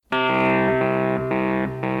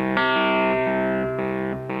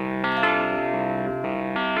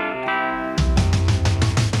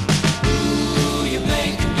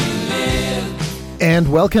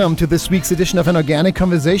and welcome to this week's edition of An Organic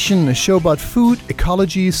Conversation, a show about food,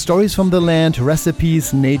 ecology, stories from the land,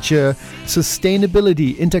 recipes, nature,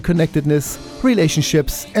 sustainability, interconnectedness,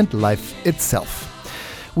 relationships, and life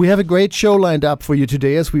itself. We have a great show lined up for you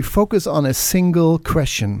today as we focus on a single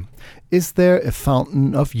question. Is there a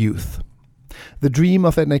fountain of youth? The dream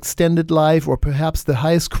of an extended life, or perhaps the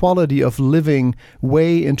highest quality of living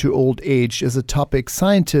way into old age, is a topic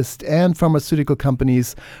scientists and pharmaceutical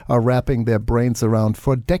companies are wrapping their brains around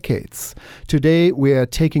for decades. Today, we are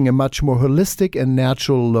taking a much more holistic and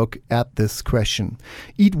natural look at this question.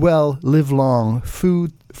 Eat well, live long,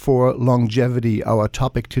 food for longevity, our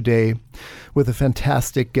topic today, with a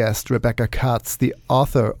fantastic guest, Rebecca Katz, the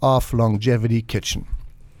author of Longevity Kitchen.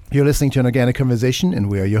 You're listening to An Organic Conversation,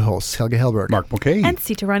 and we are your hosts, Helge Hellberg, Mark Mulcahy, and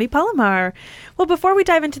Sita Rani Palomar. Well, before we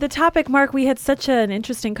dive into the topic, Mark, we had such an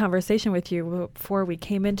interesting conversation with you before we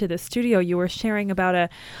came into the studio. You were sharing about a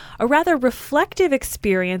rather reflective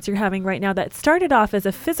experience you're having right now that started off as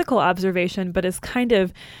a physical observation, but is kind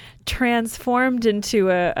of transformed into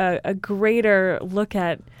a greater look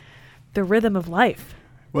at the rhythm of life.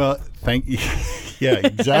 Well, thank you. Yeah,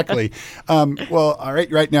 exactly. Well, all right.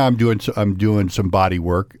 Right now, I'm doing some body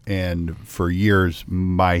work, and for years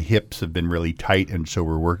my hips have been really tight, and so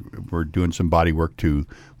we're doing some body work to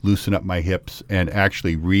loosen up my hips and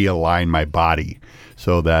actually realign my body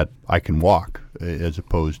so that I can walk, as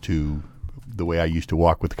opposed to the way I used to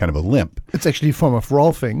walk with kind of a limp. It's actually a form of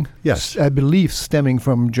Rolfing. Yes, I believe stemming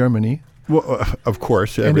from Germany. Well, of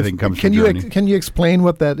course, everything comes from Germany. Can you explain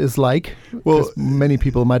what that is like? Well, many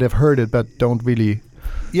people might have heard it, but don't really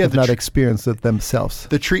have not experienced it themselves.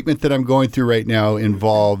 The treatment that I'm going through right now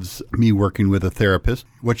involves me working with a therapist.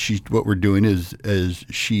 What we're doing is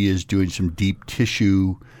she is doing some deep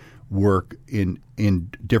tissue work in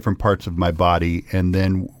different parts of my body, and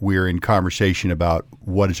then we're in conversation about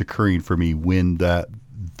what is occurring for me when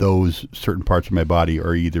those certain parts of my body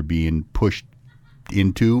are either being pushed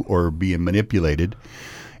into or being manipulated.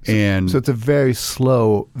 And so it's a very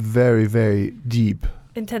slow, very, very deep,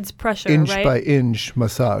 intense pressure, inch right? by inch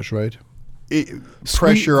massage, right?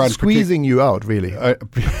 Pressure on squeezing you out, really.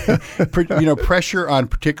 Pressure on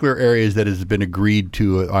particular areas that has been agreed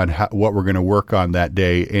to on what we're going to work on that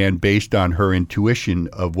day, and based on her intuition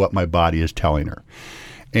of what my body is telling her.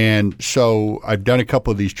 And so I've done a couple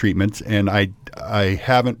of these treatments, and I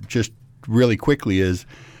haven't, just really quickly, is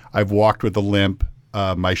I've walked with a limp.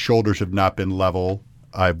 My shoulders have not been level.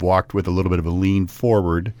 I've walked with a little bit of a lean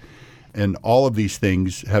forward, and all of these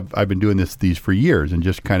things I've been doing these for years, and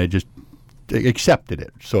just kind of just accepted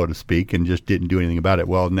it, so to speak, and just didn't do anything about it.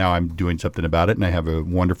 Well, now I'm doing something about it, and I have a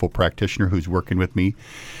wonderful practitioner who's working with me.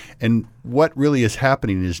 And what really is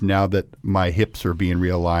happening is, now that my hips are being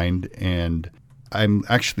realigned, and I'm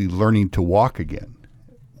actually learning to walk again,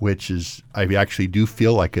 which is, I actually do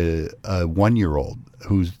feel like a 1-year-old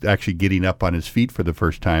who's actually getting up on his feet for the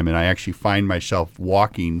first time. And I actually find myself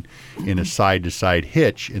walking in a side-to-side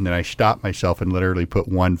hitch, and then I stop myself and literally put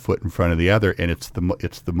one foot in front of the other. And it's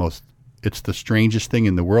the strangest thing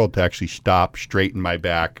in the world to actually stop, straighten my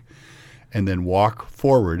back, and then walk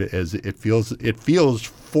forward. As it feels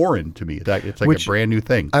foreign to me. It's like a brand new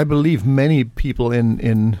thing. I believe many people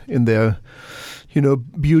in their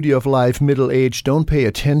beauty of life, middle age, don't pay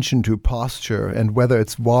attention to posture, and whether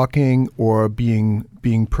it's walking or being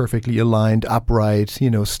perfectly aligned, upright,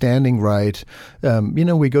 standing right.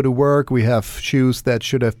 We go to work, we have shoes that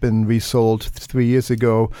should have been resold 3 years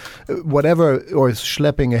ago, whatever, or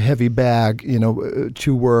schlepping a heavy bag,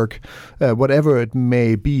 to work, whatever it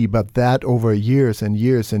may be. But that over years and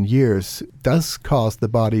years and years does cause the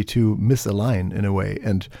body to misalign in a way.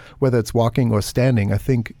 And whether it's walking or standing, I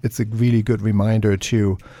think it's a really good reminder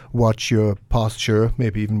to watch your posture,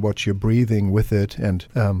 maybe even watch your breathing with it. And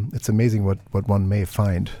it's amazing what one may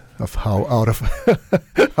find of how out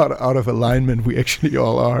of alignment we actually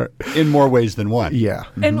all are. In more ways than one. Yeah.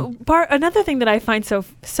 Mm-hmm. And another thing that I find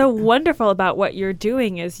so wonderful about what you're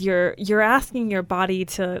doing is you're asking your body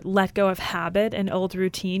to let go of habit and old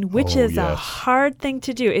routine, which is a hard thing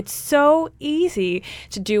to do. It's so easy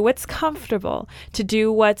to do what's comfortable, to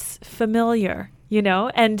do what's familiar,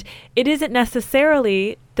 and it isn't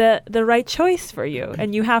necessarily the right choice for you.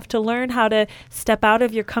 And you have to learn how to step out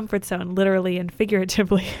of your comfort zone, literally and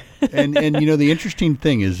figuratively. and the interesting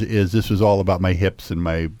thing is this was all about my hips and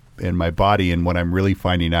my body. And what I'm really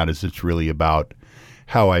finding out is it's really about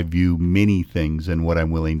how I view many things and what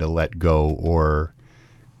I'm willing to let go or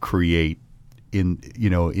create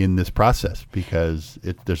in this process, because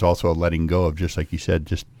there's also a letting go of, just like you said,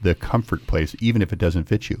 just the comfort place, even if it doesn't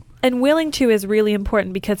fit you. And willing to is really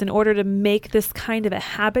important, because in order to make this kind of a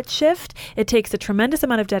habit shift, it takes a tremendous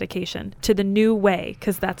amount of dedication to the new way,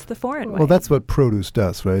 because that's the foreign way. Well, that's what produce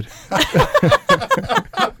does, right?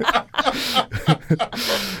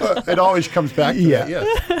 It always comes back to that,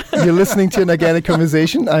 yes. You're listening to An Organic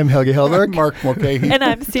Conversation. I'm Helge Hellberg. I'm Mark Mulcahy. And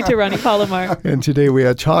I'm Sita Rani Palomar. And today we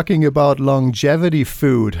are talking about longevity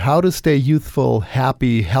food, how to stay youthful,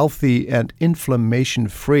 happy, healthy, and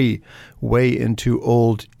inflammation-free way into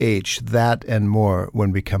old age. That and more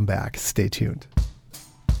when we come back. Stay tuned.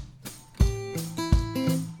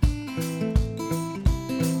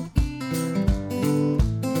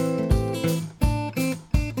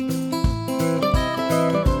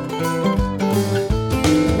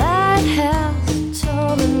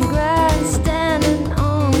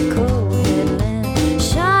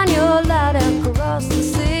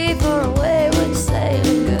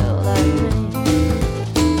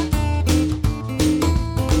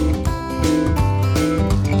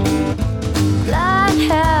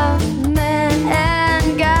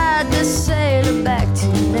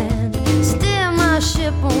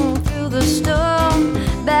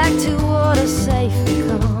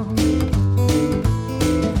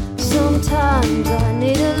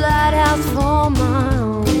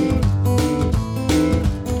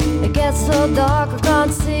 So dark I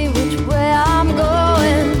can't see which way I'm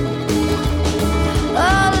going.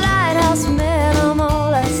 Oh, lighthouse man, I'm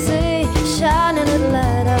all I see. Shining a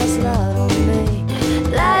lighthouse light on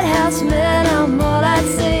me. Lighthouse man, I'm all I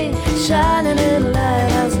see. Shining a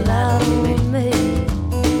lighthouse light on me.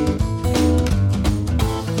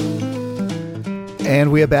 And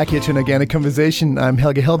we are back here to An Organic Conversation. I'm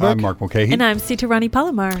Helge Hellberg. I'm Mark Mulcahy. And I'm Sita Rani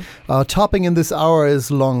Palomar. Our topic in this hour is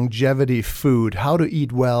longevity food, how to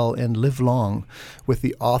eat well and live long, with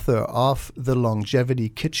the author of The Longevity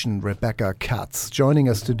Kitchen, Rebecca Katz, joining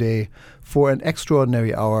us today for an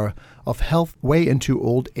extraordinary hour of health way into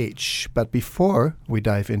old age. But before we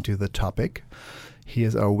dive into the topic,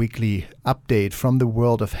 here's our weekly update from the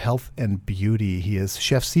world of health and beauty. Here's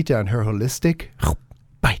Chef Sita and her holistic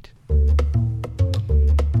bite.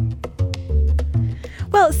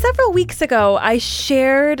 Well, several weeks ago, I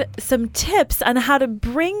shared some tips on how to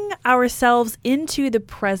bring ourselves into the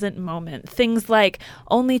present moment. Things like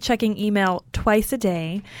only checking email twice a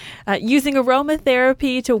day, using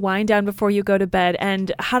aromatherapy to wind down before you go to bed,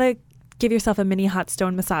 and how to give yourself a mini hot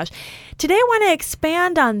stone massage. Today, I want to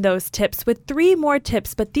expand on those tips with 3 more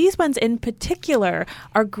tips, but these ones in particular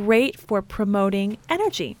are great for promoting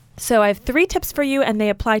energy. So I have 3 tips for you, and they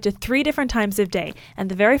apply to 3 different times of day.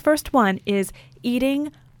 And the very first one is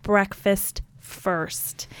eating breakfast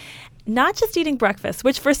first. Not just eating breakfast,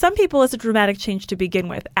 which for some people is a dramatic change to begin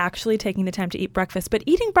with, actually taking the time to eat breakfast, but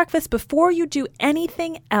eating breakfast before you do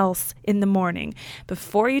anything else in the morning,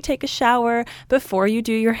 before you take a shower, before you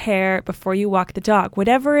do your hair, before you walk the dog,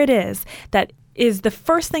 whatever it is that is the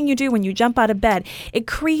first thing you do when you jump out of bed. It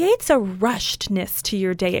creates a rushedness to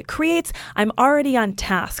your day. It creates, I'm already on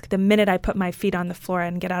task the minute I put my feet on the floor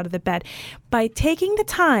and get out of the bed. By taking the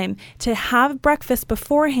time to have breakfast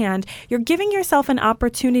beforehand, you're giving yourself an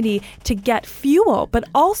opportunity to get fuel, but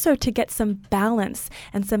also to get some balance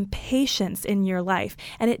and some patience in your life.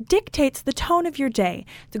 And it dictates the tone of your day.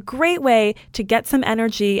 It's a great way to get some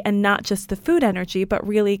energy, and not just the food energy, but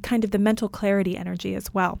really kind of the mental clarity energy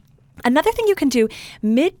as well. Another thing you can do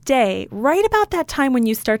midday, right about that time when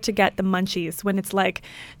you start to get the munchies, when it's like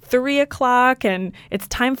 3 o'clock and it's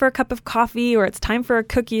time for a cup of coffee or it's time for a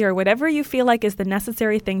cookie or whatever you feel like is the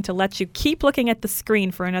necessary thing to let you keep looking at the screen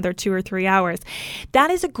for another 2 or 3 hours. That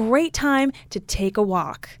is a great time to take a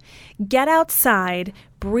walk. Get outside,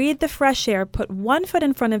 breathe the fresh air, put one foot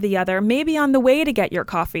in front of the other, maybe on the way to get your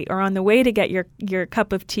coffee or on the way to get your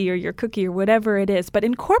cup of tea or your cookie or whatever it is, but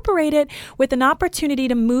incorporate it with an opportunity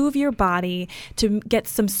to move your body, to get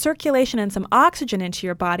some circulation and some oxygen into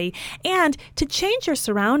your body, and to change your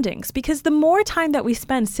surroundings, because the more time that we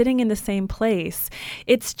spend sitting in the same place,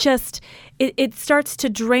 it's just, it starts to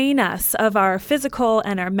drain us of our physical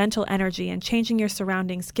and our mental energy, and changing your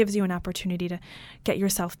surroundings gives you an opportunity to get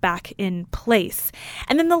yourself back in place.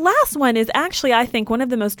 And then the last one is actually, I think, one of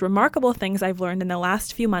the most remarkable things I've learned in the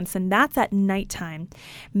last few months, and that's at nighttime.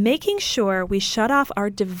 Making sure we shut off our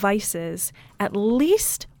devices at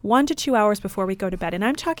least 1 to 2 hours before we go to bed. And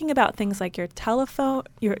I'm talking about things like your telephone,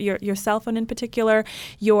 your cell phone in particular,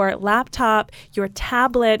 your laptop, your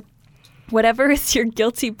tablet, whatever is your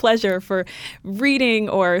guilty pleasure for reading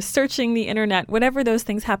or searching the internet, whatever those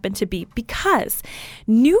things happen to be, because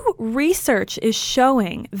new research is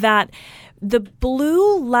showing that the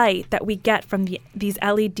blue light that we get from these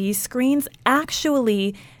LED screens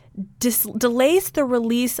actually delays the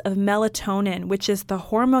release of melatonin, which is the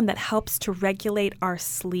hormone that helps to regulate our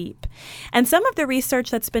sleep. And some of the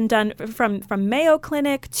research that's been done from Mayo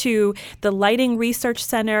Clinic to the Lighting Research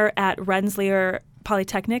Center at Rensselaer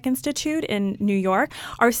Polytechnic Institute in New York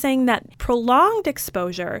are saying that prolonged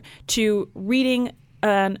exposure to reading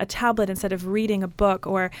a tablet instead of reading a book,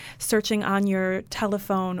 or searching on your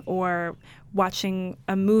telephone, or watching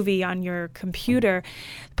a movie on your computer,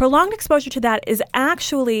 prolonged exposure to that is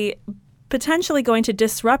actually potentially going to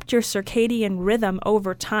disrupt your circadian rhythm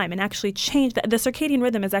over time and actually change the circadian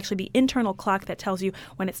rhythm is actually the internal clock that tells you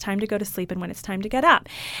when it's time to go to sleep and when it's time to get up.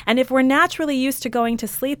 And if we're naturally used to going to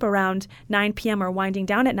sleep around 9 p.m. or winding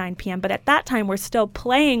down at 9 p.m., but at that time we're still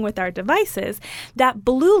playing with our devices, that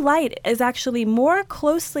blue light is actually more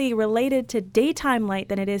closely related to daytime light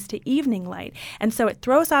than it is to evening light. And so it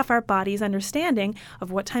throws off our body's understanding of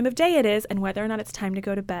what time of day it is and whether or not it's time to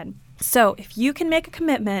go to bed. So if you can make a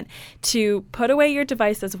commitment to put away your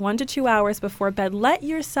devices 1 to 2 hours before bed, let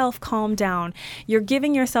yourself calm down. You're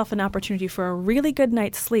giving yourself an opportunity for a really good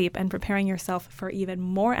night's sleep and preparing yourself for even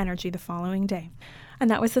more energy the following day. And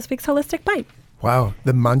that was this week's Holistic Bite. Wow,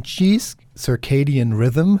 the munchies, circadian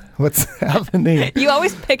rhythm, what's happening? You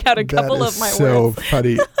always pick out a couple of my words. So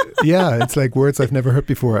funny. Yeah, it's like words I've never heard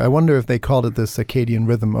before. I wonder if they called it the circadian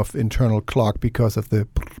rhythm of internal clock because of the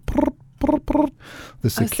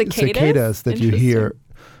cicadas that you hear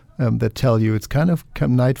that tell you it's kind of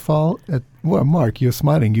come nightfall. Well, Mark, you're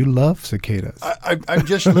smiling. You love cicadas. I'm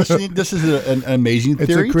just listening. This is an amazing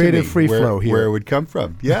theory. It's a creative free flow here. Where it would come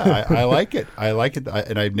from. Yeah, I like it. I like it.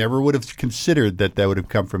 And I never would have considered that would have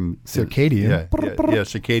come from circadian. Yeah,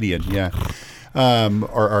 circadian, yeah.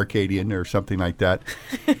 Or Arcadian or something like that.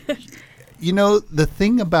 You know, the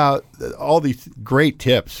thing about all these great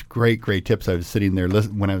tips, great tips, I was sitting there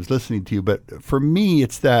when I was listening to you, but for me,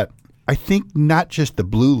 it's that I think not just the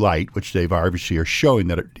blue light, which they've obviously are showing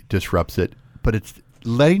that it disrupts it, but it's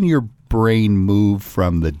letting your brain move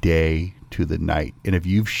from the day to the night. And if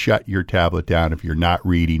you've shut your tablet down, if you're not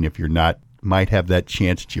reading, if you're not, might have that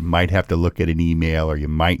chance that you might have to look at an email or you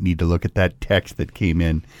might need to look at that text that came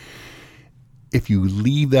in. If you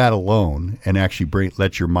leave that alone and actually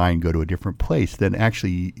let your mind go to a different place, then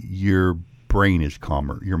actually your brain is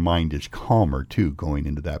calmer. Your mind is calmer, too, going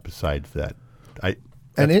into that besides that.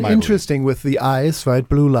 And interesting with the eyes, right?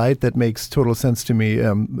 Blue light, that makes total sense to me.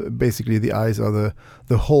 Basically, the eyes are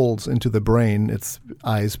the holes into the brain. It's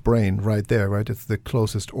eyes, brain right there, right? It's the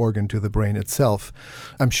closest organ to the brain itself.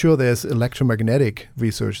 I'm sure there's electromagnetic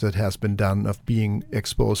research that has been done of being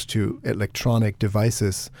exposed to electronic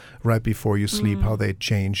devices right before you sleep, how they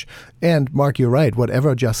change. And Mark, you're right.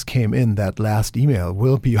 Whatever just came in, that last email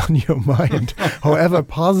will be on your mind, however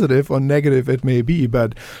positive or negative it may be.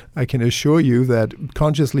 But I can assure you that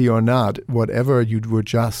consciously or not, whatever you were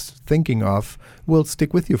just thinking of will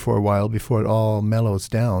stick with you for a while before it all mellows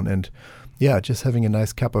down. And yeah, just having a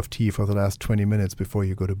nice cup of tea for the last 20 minutes before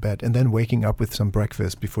you go to bed, and then waking up with some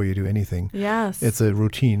breakfast before you do anything. Yes. It's a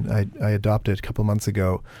routine I adopted a couple months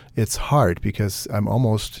ago. It's hard because I'm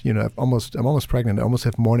almost pregnant. I almost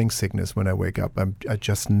have morning sickness when I wake up. I'm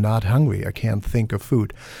just not hungry. I can't think of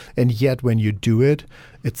food. And yet when you do it,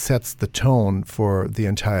 it sets the tone for the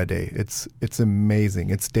entire day. It's amazing.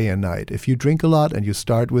 It's day and night. If you drink a lot and you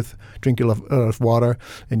start with drinking a lot of water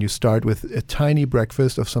and you start with a tiny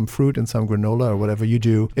breakfast of some fruit and some granola or whatever you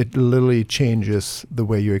do, it literally changes the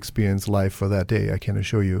way you experience life for that day. I can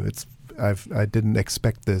assure you. I didn't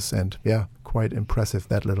expect this, and yeah, quite impressive,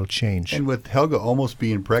 that little change. And with Helga almost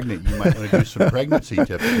being pregnant, you might want to do some pregnancy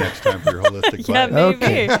tips next time for your holistic bite. Maybe.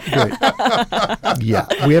 Okay, great.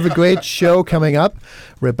 Yeah, we have a great show coming up.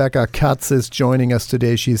 Rebecca Katz is joining us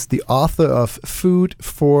today. She's the author of Food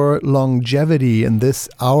for Longevity in this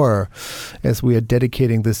hour, as we are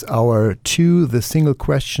dedicating this hour to the single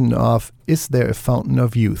question of, is there a fountain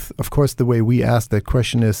of youth? Of course, the way we ask that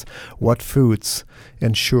question is, what foods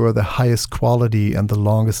ensure the highest quality and the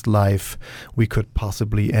longest life we could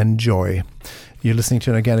possibly enjoy? You're listening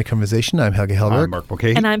to An Organic Conversation. I'm Helge Hellberg. I'm Mark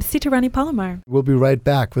Mulcahy. And I'm Sita Rani Palomar. We'll be right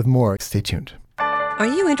back with more. Stay tuned. Are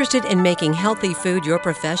you interested in making healthy food your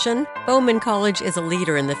profession? Bowman College is a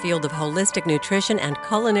leader in the field of holistic nutrition and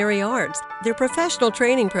culinary arts. Their professional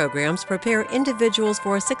training programs prepare individuals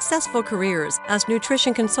for successful careers as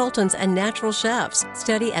nutrition consultants and natural chefs.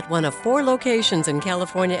 Study at one of 4 locations in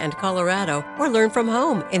California and Colorado, or learn from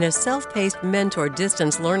home in a self-paced mentor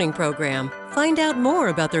distance learning program. Find out more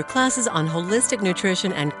about their classes on holistic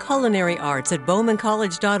nutrition and culinary arts at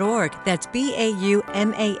bowmancollege.org. That's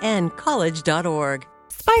BAUMAN college.org.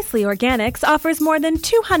 Spicely Organics offers more than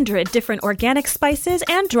 200 different organic spices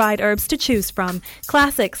and dried herbs to choose from.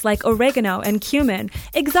 Classics like oregano and cumin,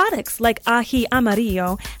 exotics like ají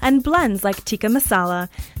amarillo, and blends like tikka masala.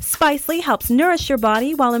 Spicely helps nourish your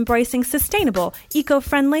body while embracing sustainable,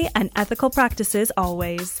 eco-friendly, and ethical practices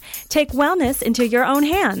always. Take wellness into your own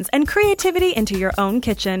hands and creativity into your own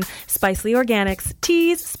kitchen. Spicely Organics,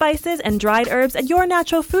 teas, spices, and dried herbs at your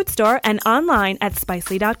natural food store and online at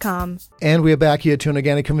spicely.com. And we are back here to an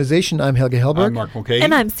Organic Conversation. I'm Helge Hellberg. I'm Mark Mulcahy.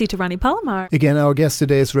 And I'm Sita Rani Palomar. Again, our guest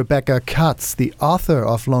today is Rebecca Katz, the author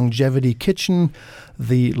of Longevity Kitchen,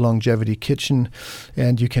 The Longevity Kitchen.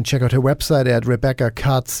 And you can check out her website at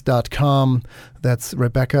RebeccaKatz.com. That's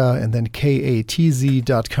Rebecca and then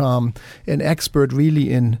KATZ.com. An expert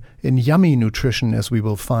really in yummy nutrition, as we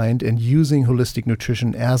will find, and using holistic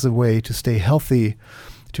nutrition as a way to stay healthy,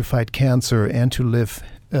 to fight cancer, and to live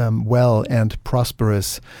well and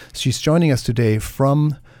prosperous. She's joining us today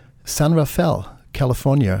from San Rafael,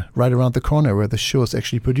 California, right around the corner where the show is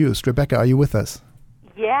actually produced. Rebecca, are you with us?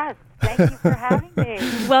 Yes. Thank you for having me.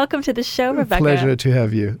 Welcome to the show, Rebecca. Pleasure to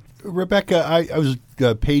have you. Rebecca, I was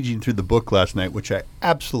paging through the book last night, which I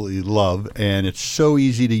absolutely love, and it's so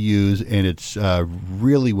easy to use, and it's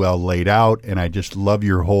really well laid out, and I just love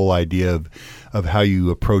your whole idea of how you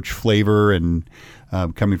approach flavor, and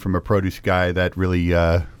coming from a produce guy, that really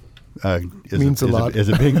means a lot. Is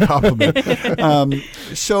a big compliment.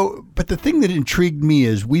 But the thing that intrigued me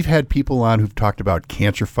is we've had people on who've talked about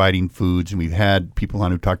cancer-fighting foods, and we've had people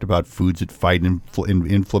on who've talked about foods that fight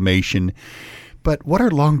inflammation. But what are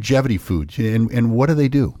longevity foods, and what do they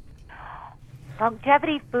do?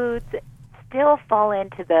 Longevity foods still fall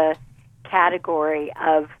into the category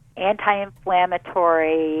of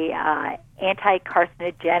anti-inflammatory,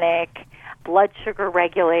 anti-carcinogenic, blood sugar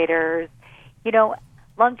regulators. You know,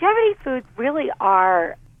 longevity foods really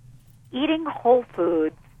are eating whole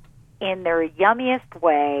foods in their yummiest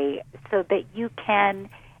way so that you can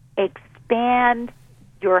expand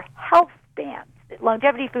your health span.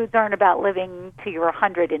 Longevity foods aren't about living to your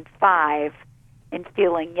 105 and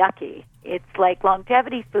feeling yucky. It's like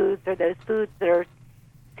longevity foods are those foods that are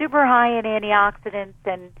super high in antioxidants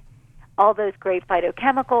and all those great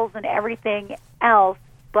phytochemicals and everything else,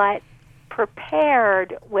 but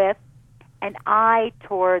prepared with an eye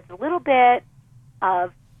towards a little bit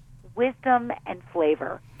of wisdom and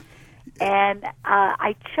flavor. And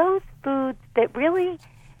I chose foods that really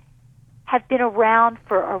have been around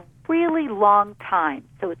for a really long time.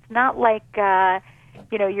 So it's not like,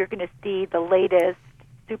 you're going to see the latest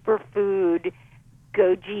superfood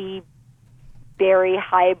goji berry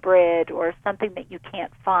hybrid or something that you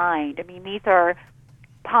can't find. I mean, these are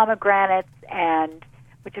pomegranates and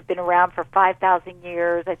which have been around for 5,000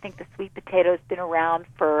 years. I think the sweet potato's been around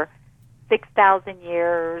for 6,000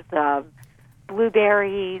 years.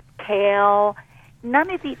 Blueberries, kale.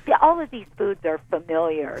 All of these foods are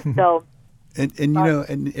familiar. So. And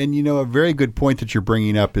a very good point that you're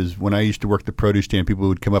bringing up is when I used to work the produce stand, people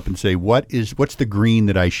would come up and say, "What's the green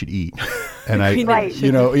that I should eat?" And I, right.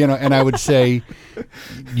 And I would say,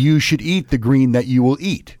 "You should eat the green that you will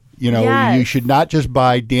eat." Yes. You should not just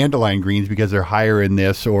buy dandelion greens because they're higher in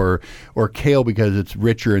this, or kale because it's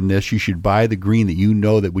richer in this. You should buy the green that you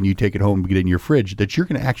know that when you take it home and get it in your fridge, that you're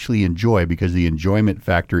going to actually enjoy, because the enjoyment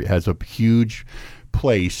factor has a huge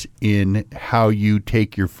place in how you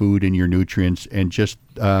take your food and your nutrients and just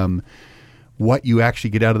what you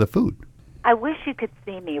actually get out of the food. I wish you could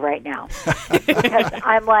see me right now, because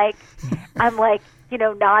I'm like,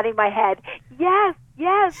 nodding my head. Yes.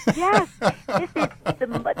 This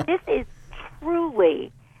is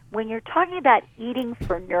truly, when you're talking about eating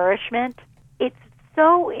for nourishment, it's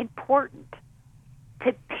so important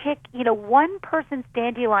to pick, one person's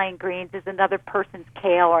dandelion greens is another person's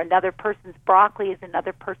kale, or another person's broccoli is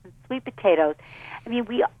another person's sweet potatoes. I mean,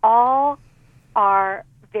 we all are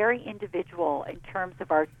very individual in terms of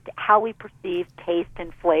how we perceive taste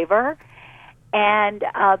and flavor. And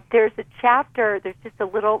there's just a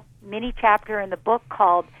little mini chapter in the book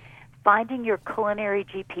called Finding Your Culinary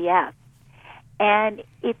GPS. And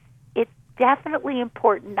it's definitely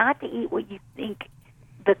important not to eat what you think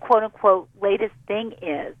the quote-unquote latest thing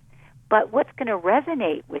is, but what's going to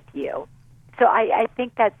resonate with you. So I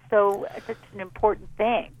think that's such an important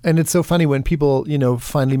thing. And it's so funny when people,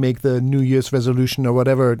 finally make the New Year's resolution or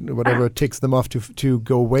whatever ticks them off to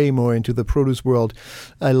go way more into the produce world.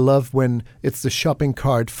 I love when it's the shopping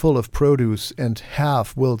cart full of produce and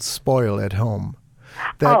half will spoil at home.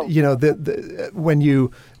 That, when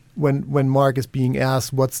you when Mark is being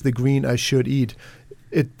asked, what's the green I should eat?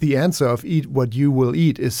 The answer of eat what you will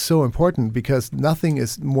eat is so important, because nothing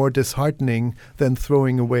is more disheartening than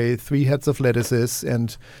throwing away 3 heads of lettuces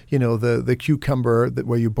and, the cucumber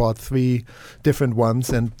where you bought 3 different ones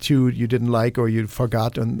and 2 you didn't like or you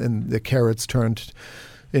forgot, and the carrots turned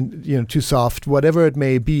too soft, whatever it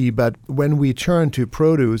may be. But when we turn to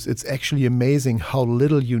produce, it's actually amazing how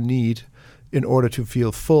little you need in order to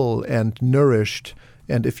feel full and nourished.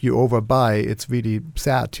 And if you overbuy, it's really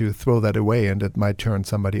sad to throw that away, and it might turn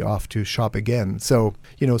somebody off to shop again. So,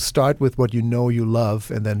 start with what you know you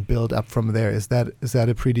love and then build up from there. Is that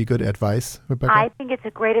a pretty good advice, Rebecca? I think it's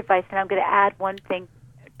a great advice, and I'm going to add one thing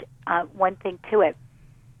to it.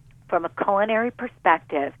 From a culinary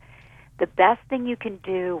perspective, the best thing you can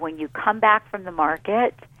do when you come back from the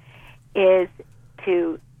market is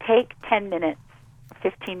to take 10 minutes,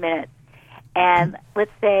 15 minutes, and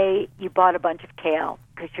let's say you bought a bunch of kale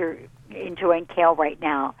because you're enjoying kale right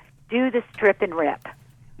now. Do the strip and rip.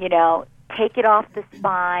 Take it off the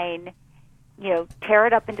spine, tear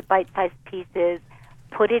it up into bite-sized pieces,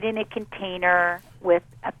 put it in a container with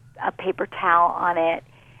a paper towel on it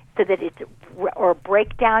so that or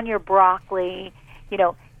break down your broccoli,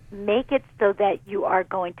 make it so that you are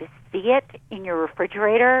going to see it in your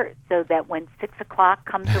refrigerator so that when 6 o'clock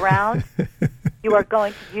comes around, you are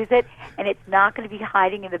going to use it, and it's not going to be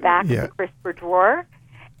hiding in the back of the crisper drawer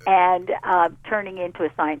and turning into a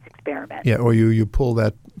science experiment. Yeah, or you pull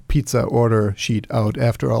that pizza order sheet out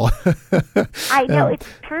after all. I know, it's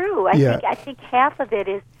true. I think half of it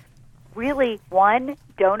is really, 1,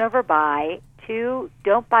 don't overbuy. 2,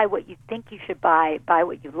 don't buy what you think you should buy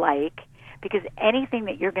what you like, because anything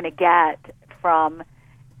that you're going to get from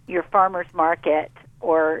your farmer's market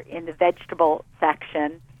or in the vegetable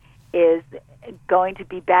section is going to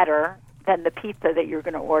be better than the pizza that you're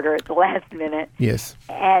going to order at the last minute. Yes.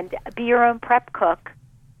 And be your own prep cook,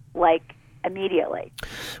 immediately.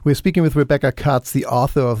 We're speaking with Rebecca Katz, the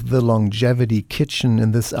author of The Longevity Kitchen,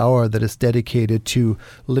 in this hour that is dedicated to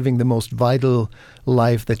living the most vital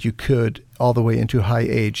life that you could all the way into high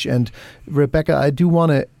age. And Rebecca, I do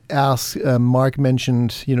want to ask, Mark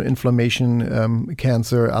mentioned, inflammation,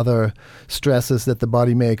 cancer, other stresses that the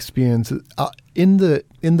body may experience. In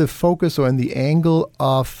the focus or in the angle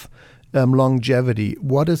of longevity,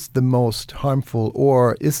 what is the most harmful,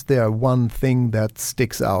 or is there one thing that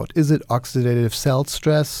sticks out? Is it oxidative cell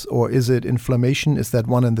stress, or is it inflammation? Is that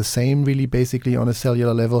one and the same, really, basically on a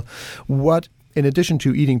cellular level? What, in addition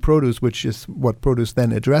to eating produce, which is what produce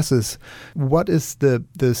then addresses, what is the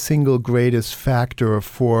single greatest factor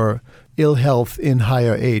for ill health in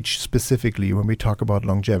higher age, specifically when we talk about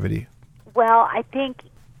longevity? Well, I think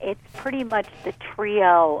it's pretty much the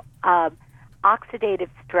trio of oxidative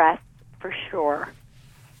stress, for sure,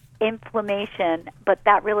 inflammation, but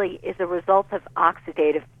that really is a result of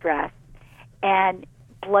oxidative stress, and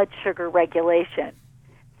blood sugar regulation.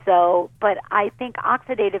 So, but I think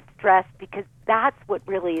oxidative stress, because that's what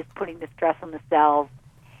really is putting the stress on the cells.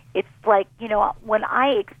 It's like, when I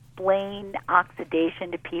explain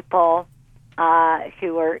oxidation to people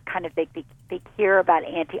who are kind of, they hear about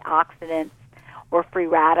antioxidants or free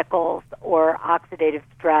radicals or oxidative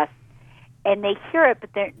stress, and they hear it, but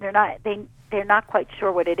they're not quite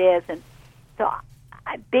sure what it is. And so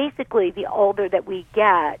basically, the older that we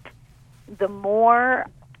get, the more,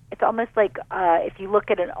 it's almost like if you look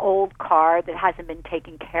at an old car that hasn't been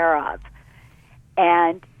taken care of,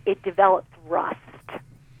 and it develops rust.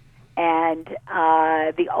 And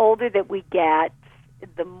the older that we get,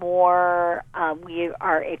 the more we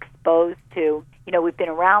are exposed to, we've been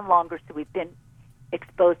around longer, so we've been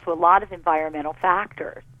exposed to a lot of environmental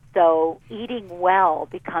factors. So eating well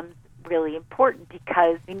becomes really important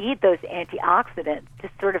because we need those antioxidants to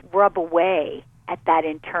sort of rub away at that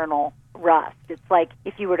internal rust. It's like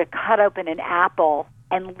if you were to cut open an apple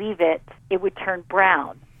and leave it, it would turn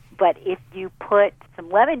brown. But if you put some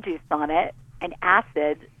lemon juice on it and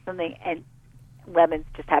acid, and lemons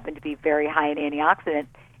just happen to be very high in antioxidants,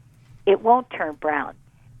 it won't turn brown.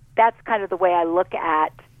 That's kind of the way I look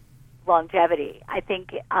at longevity. I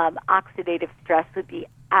think oxidative stress would be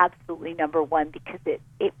absolutely number one, because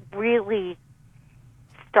it really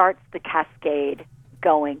starts the cascade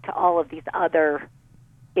going to all of these other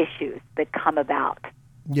issues that come about.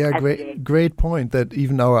 Yeah, great point, that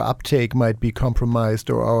even our uptake might be compromised,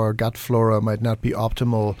 or our gut flora might not be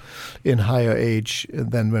optimal in higher age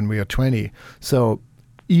than when we are 20. So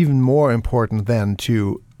even more important then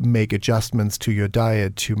to make adjustments to your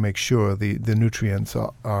diet to make sure the nutrients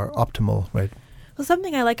are optimal, right?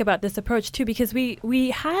 something I like about this approach too, because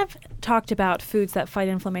we have talked about foods that fight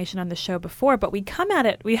inflammation on the show before, but we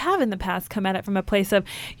have in the past come at it from a place of,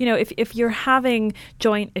 if you're having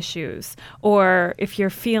joint issues or if you're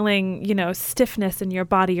feeling, stiffness in your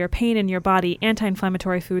body or pain in your body,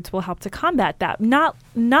 anti-inflammatory foods will help to combat that.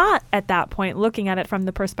 Not at that point looking at it from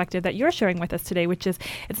the perspective that you're sharing with us today, which is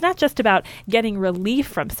it's not just about getting relief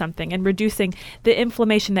from something and reducing the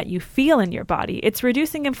inflammation that you feel in your body. It's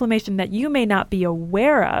reducing inflammation that you may not be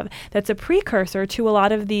aware of that's a precursor to a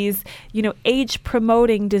lot of these,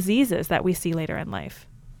 age-promoting diseases that we see later in life.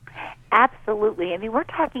 Absolutely. I mean, we're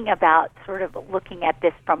talking about sort of looking at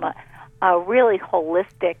this from a really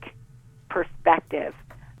holistic perspective.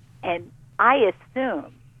 And I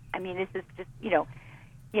assume, this is just,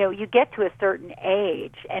 you get to a certain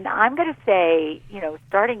age, and I'm going to say,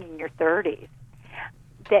 starting in your 30s,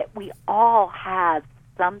 that we all have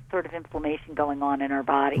some sort of inflammation going on in our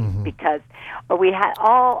body because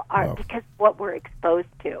what we're exposed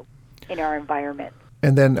to in our environment.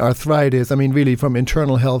 And then arthritis, really from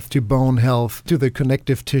internal health to bone health to the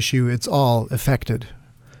connective tissue, it's all affected.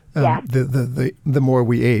 Yes. The more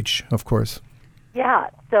we age, of course. Yeah.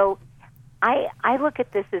 So I look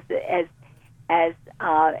at this as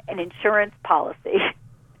an insurance policy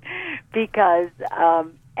because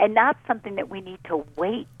and not something that we need to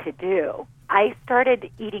wait to do. I started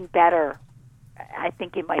eating better, I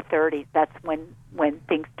think, in my 30s. That's when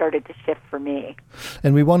things started to shift for me.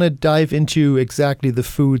 And we want to dive into exactly the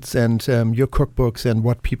foods and your cookbooks and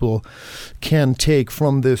what people can take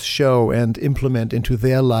from this show and implement into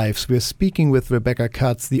their lives. We're speaking with Rebecca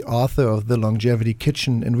Katz, the author of The Longevity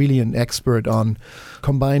Kitchen and really an expert on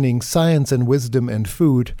combining science and wisdom and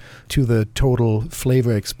food to the total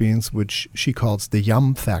flavor experience, which she calls the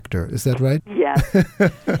yum factor. Is that right? Yes.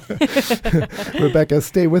 Rebecca,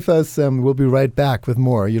 stay with us. We'll be right back with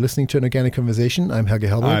more. You're listening to An Organic Conversation. I'm Helge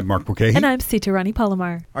Hellberg. I'm Mark Mulcahy. And I'm Sita Rani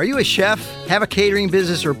Palomar. Are you a chef, have a catering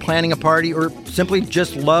business, or planning a party, or simply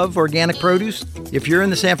just love organic produce? If you're in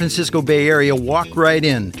the San Francisco Bay Area, walk right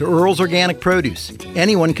in to Earl's Organic Produce.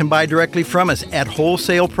 Anyone can buy directly from us at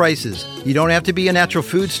wholesale prices. You don't have to be a natural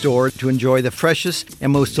food store to enjoy the freshest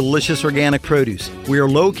and most delicious organic produce. We are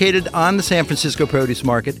located on the San Francisco Produce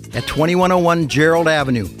Market at 2101 Gerald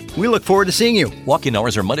Avenue. We look forward to seeing you. Walk-in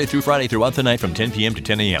hours are Monday through Friday throughout the night from 10 p.m. to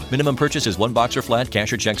 10 a.m. Minimum purchase is $1 or flat,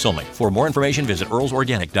 cash or checks only. For more information, visit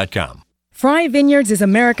earlsorganic.com. Fry Vineyards is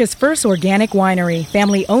America's first organic winery,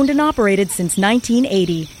 family owned and operated since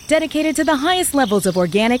 1980. Dedicated to the highest levels of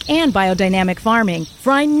organic and biodynamic farming,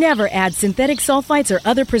 Fry never adds synthetic sulfites or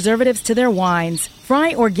other preservatives to their wines.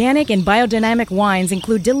 Fry organic and biodynamic wines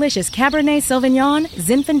include delicious Cabernet Sauvignon,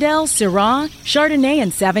 Zinfandel, Syrah, Chardonnay,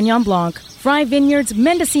 and Sauvignon Blanc. Fry Vineyards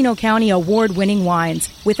Mendocino County award-winning wines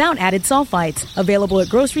without added sulfites. Available at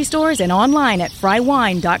grocery stores and online at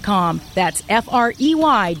frywine.com. That's FREYWINE.com.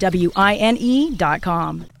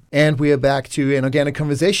 And we are back to An Organic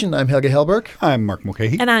Conversation. I'm Helge Hellberg. I'm Mark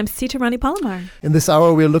Mulcahy. And I'm Sita Rani Palomar. In this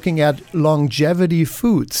hour, we're looking at longevity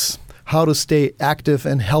foods. How to stay active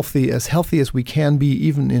and healthy as we can be,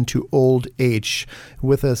 even into old age.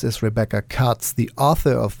 With us is Rebecca Katz, the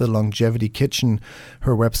author of The Longevity Kitchen.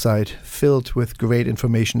 Her website, filled with great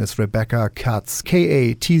information, is Rebecca Katz,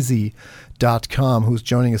 KATZ.com, who's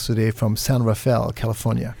joining us today from San Rafael,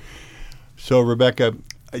 California. So, Rebecca,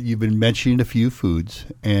 you've been mentioning a few foods,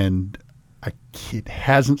 and it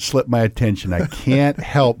hasn't slipped my attention. I can't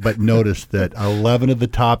help but notice that 11 of the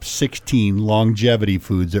top 16 longevity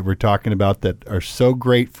foods that we're talking about that are so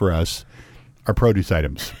great for us are produce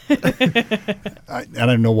items. I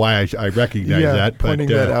don't know why I recognize that. Pointing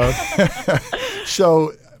that out.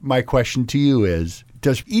 So my question to you is,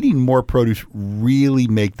 does eating more produce really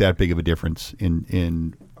make that big of a difference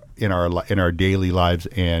in our daily lives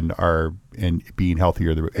and being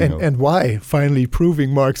healthier? And why? Finally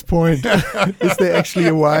proving Mark's point. Is there actually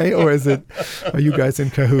a why, or are you guys in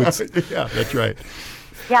cahoots? Yeah, that's right.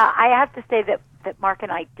 Yeah, I have to say that Mark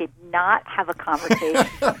and I did not have a conversation.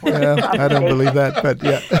 I don't believe that, but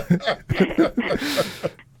yeah.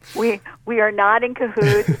 We are not in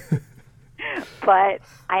cahoots, but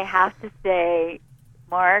I have to say,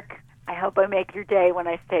 Mark, I hope I make your day when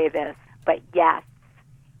I say this, but yes,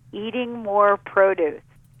 eating more produce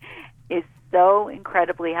is so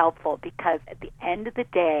incredibly helpful because at the end of the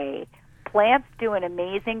day, plants do an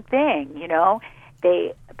amazing thing,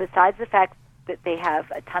 They, besides the fact that they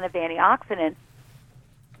have a ton of antioxidants,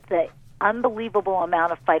 the unbelievable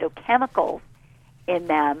amount of phytochemicals in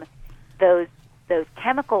them, those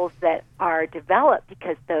chemicals that are developed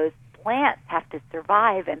because those plants have to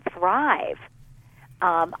survive and thrive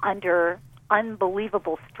under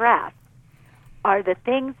unbelievable stress, are the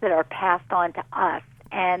things that are passed on to us,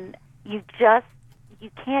 and you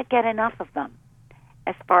can't get enough of them,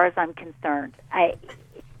 as far as I'm concerned.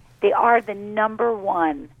 They are the number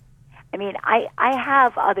one. I mean, I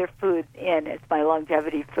have other foods in as my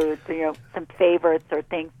longevity foods, some favorites or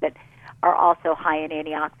things that are also high in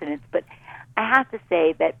antioxidants, but I have to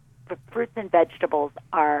say that fruits and vegetables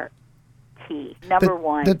are key, number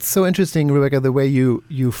one. That's so interesting, Rebecca, the way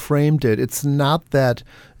you framed it. It's not that,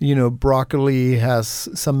 broccoli has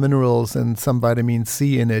some minerals and some vitamin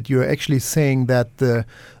C in it. You're actually saying that the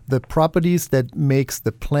properties that makes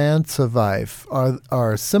the plant survive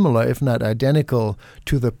are similar, if not identical,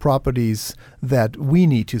 to the properties that we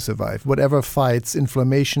need to survive. Whatever fights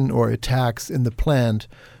inflammation or attacks in the plant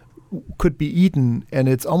could be eaten, and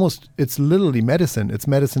it's literally medicine. It's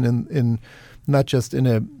medicine in not just in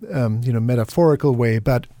a metaphorical way,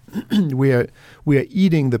 but we are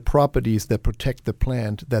eating the properties that protect the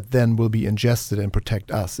plant that then will be ingested and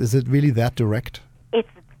protect us. Is it really that direct? It's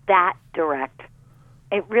that direct.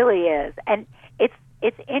 It really is, and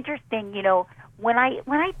it's interesting. When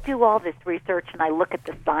I do all this research and I look at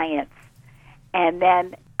the science, and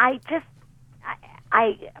then I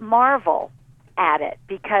marvel at it,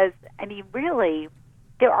 because really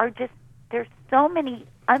there's so many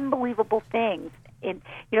unbelievable things in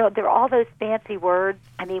there are all those fancy words.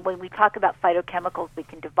 I mean, when we talk about phytochemicals, we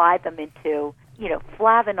can divide them into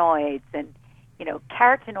flavonoids and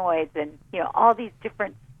carotenoids and all these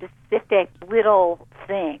different specific little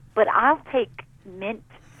things. But I'll take mint,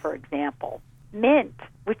 for example. Mint,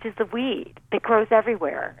 which is a weed that grows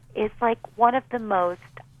everywhere, is like one of the most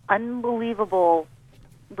unbelievable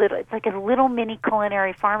it's like a little mini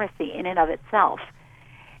culinary pharmacy in and of itself.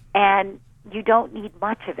 And you don't need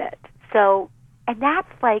much of it. So, and that's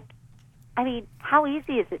like, how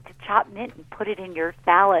easy is it to chop mint and put it in your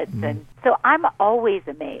salads? And so I'm always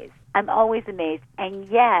amazed. And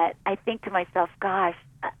yet I think to myself, gosh,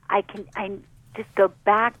 I just go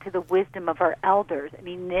back to the wisdom of our elders.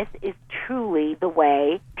 This is truly the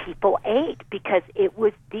way people ate, because it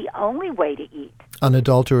was the only way to eat.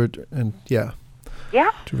 Unadulterated, and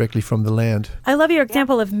directly from the land. I love your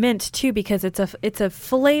example of mint too, because it's a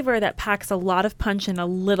flavor that packs a lot of punch in a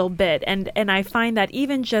little bit, and I find that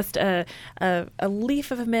even just a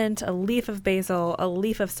leaf of mint, a leaf of basil, a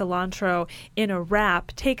leaf of cilantro in a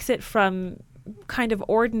wrap takes it from kind of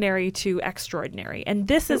ordinary to extraordinary. And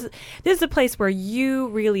this is a place where you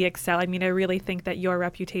really excel. I really think that your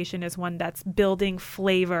reputation is one that's building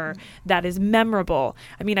flavor that is memorable.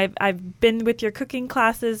 I've been with your cooking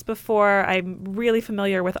classes before. I'm really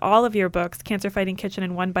familiar with all of your books. Cancer Fighting Kitchen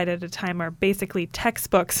and One Bite at a Time are basically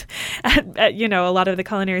textbooks at a lot of the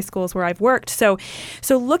culinary schools where I've worked. So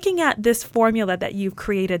looking at this formula that you've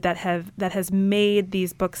created that has made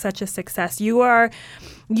these books such a success, you are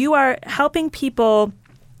helping people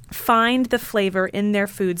find the flavor in their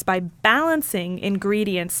foods by balancing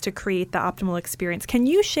ingredients to create the optimal experience. Can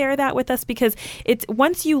you share that with us? Because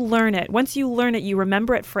once you learn it, you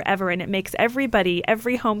remember it forever, and it makes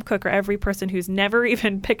every home cook or every person who's never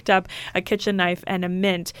even picked up a kitchen knife and a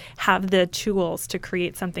mint have the tools to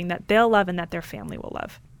create something that they'll love and that their family will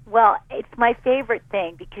love. Well, it's my favorite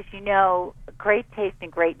thing, because great taste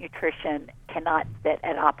and great nutrition cannot sit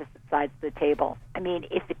at opposite sides of the table.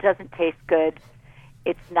 If it doesn't taste good,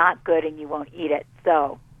 it's not good, and you won't eat it.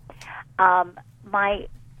 So, the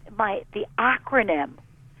acronym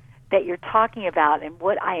that you're talking about and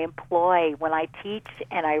what I employ when I teach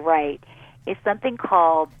and I write is something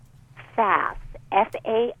called FASS,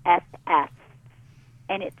 FASS,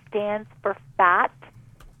 and it stands for fat,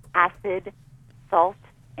 acid, salt,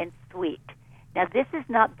 and sweet. Now, this is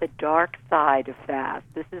not the dark side of fast.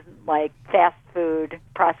 This isn't like fast food,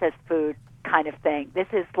 processed food kind of thing. This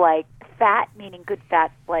is like fat, meaning good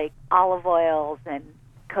fats like olive oils and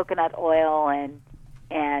coconut oil and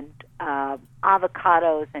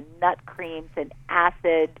avocados and nut creams, and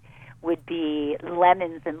acid would be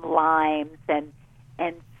lemons and limes, and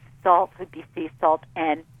salt would be sea salt,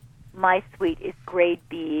 and my sweet is grade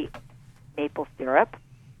B maple syrup.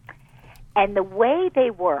 And the way they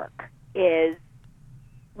work is,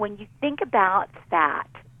 when you think about fat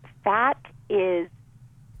is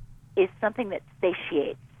something that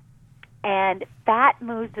satiates. And fat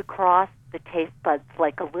moves across the taste buds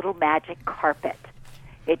like a little magic carpet.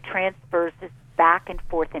 It transfers back and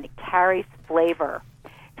forth, and it carries flavor.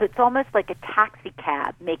 So it's almost like a taxi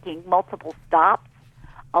cab making multiple stops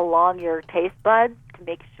along your taste buds to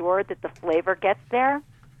make sure that the flavor gets there.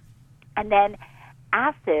 And then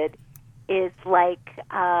acid is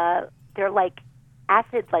they're like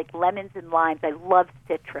acid like lemons and limes. I love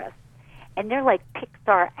citrus. and they're like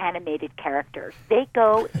Pixar animated characters. They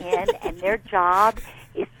go in, and their job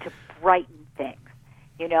is to brighten things,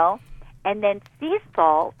 you know? And then sea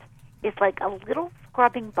salt is like a little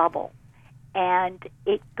scrubbing bubble, and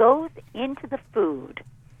it goes into the food,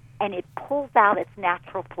 and it pulls out its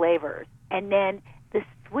natural flavors. And then the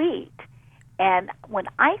sweet, and when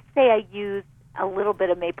I say I use a little bit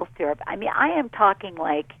of maple syrup, I mean, I am talking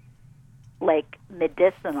like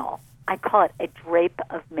medicinal. I call it a drape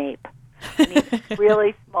of mape. I mean, it's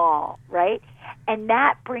really small, right? And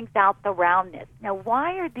that brings out the roundness. Now,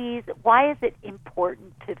 why is it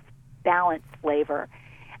important to balance flavor?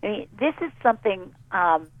 I mean, this is something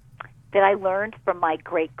that I learned from my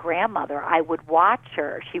great-grandmother. I would watch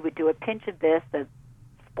her. She would do a pinch of this, a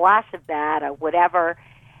splash of that, or whatever.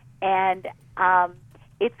 And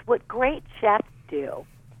it's what great chefs do.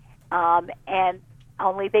 And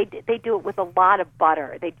only they do it with a lot of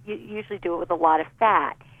butter. They usually do it with a lot of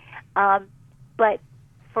fat. But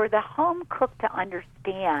for the home cook to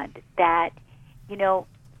understand that, you know,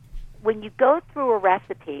 when you go through a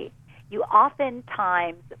recipe, you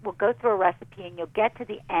oftentimes will go through a recipe and you'll get to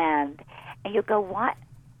the end and you'll go, what?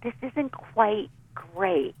 This isn't quite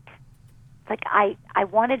great. It's like I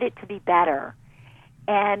wanted it to be better.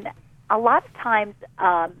 And a lot of times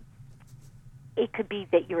it could be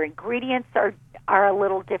that your ingredients are a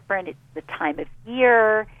little different. It's the time of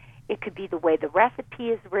year. It could be the way the recipe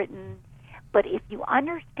is written. But if you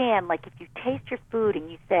understand, like if you taste your food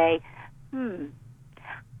and you say,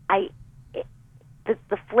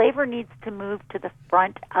 the flavor needs to move to the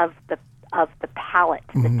front of the palate,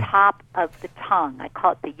 to the top of the tongue. I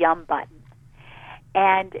call it the yum button.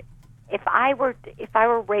 And if I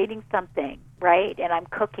were rating something, right, and I'm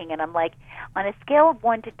cooking and I'm like, on a scale of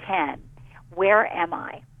 1 to 10, where am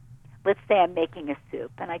I? Let's say I'm making a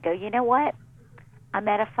soup, and I go, you know what? I'm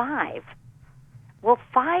at a 5. Well,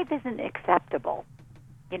 5 isn't acceptable.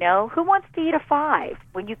 You know, who wants to eat a 5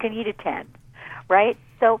 when you can eat a 10, right?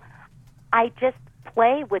 So I just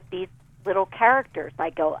play with these little characters.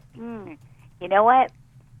 I go, you know what?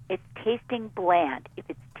 It's tasting bland. If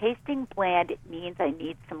it's tasting bland, it means I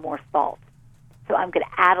need some more salt. So I'm going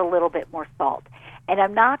to add a little bit more salt. And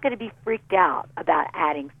I'm not going to be freaked out about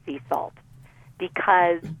adding sea salt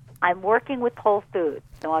because I'm working with whole foods.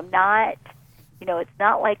 So I'm not, you know, it's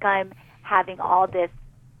not like I'm having all this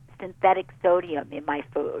synthetic sodium in my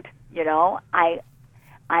food. You know,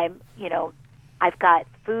 I'm, you know, I've got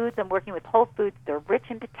foods, I'm working with whole foods, they're rich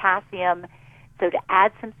in potassium, so to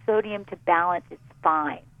add some sodium to balance, it's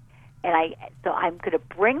fine. And so I'm going to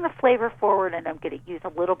bring the flavor forward, and I'm going to use a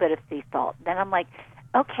little bit of sea salt. Then I'm like,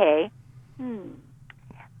 okay,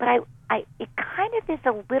 but it kind of is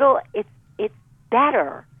a little, it's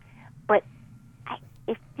better, but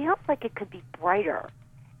it feels like it could be brighter.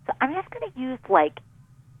 So I'm just going to use like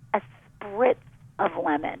a spritz of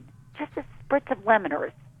lemon, just a spritz of lemon or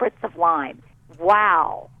a spritz of lime.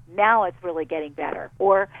 Wow, now it's really getting better.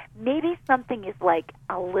 Or maybe something is like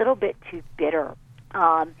a little bit too bitter,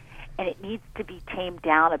 and it needs to be tamed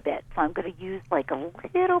down a bit. So I'm going to use like a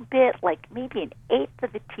little bit, like maybe 1/8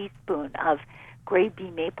 of a teaspoon of Grade B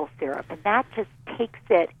maple syrup, and that just takes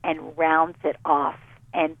it and rounds it off.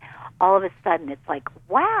 And all of a sudden it's like,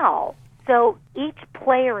 wow. So each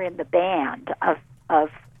player in the band of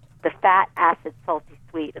the fat, acid, salty,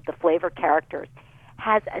 sweet, of the flavor characters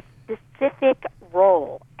has a specific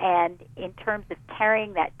role and in terms of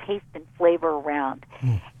carrying that taste and flavor around.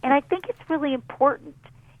 And I think it's really important,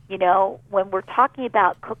 you know, when we're talking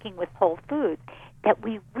about cooking with whole foods, that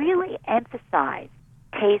we really emphasize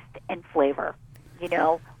taste and flavor, you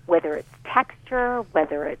know, whether it's texture,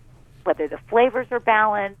 whether the flavors are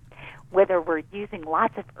balanced, whether we're using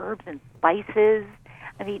lots of herbs and spices.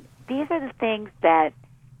 I mean, these are the things that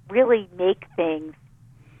really make things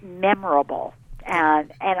memorable.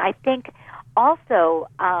 And I think also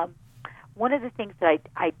one of the things that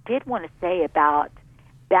I did want to say about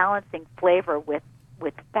balancing flavor with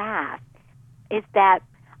fast is that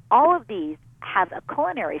all of these have a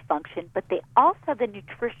culinary function, but they also have a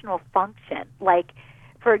nutritional function. Like,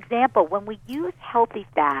 for example, when we use healthy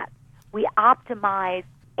fats, we optimize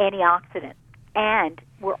antioxidants, and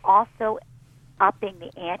we're also upping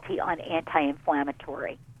the ante on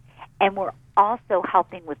anti-inflammatory. And we're also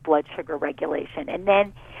helping with blood sugar regulation. And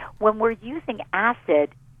then when we're using acid,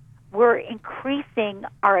 we're increasing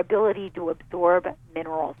our ability to absorb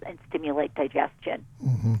minerals and stimulate digestion.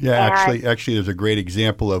 Mm-hmm. Yeah, actually, there's a great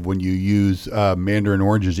example of when you use mandarin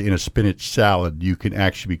oranges in a spinach salad. You can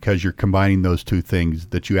actually, because you're combining those two things,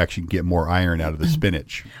 that you actually get more iron out of the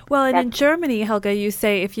spinach. Well, and in Germany, Helga, you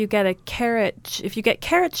say if you get carrot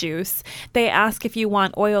juice, they ask if you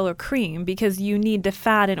want oil or cream because you need the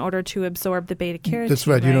fat in order to absorb the beta carotene. That's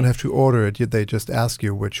right. You don't have to order it. They just ask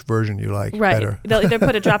you which version you like better. They'll either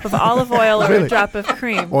put a drop of olive oil or a drop of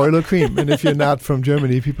cream. Oil or cream. And if you're not from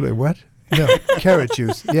Germany, people are like, what? No, carrot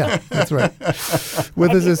juice. Yeah, that's right.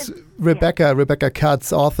 With us is Rebecca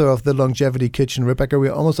Katz, author of The Longevity Kitchen. Rebecca,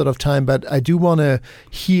 we're almost out of time, but I do want to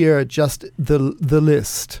hear just the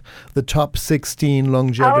list, the top 16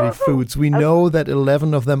 longevity foods. We know that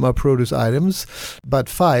 11 of them are produce items, but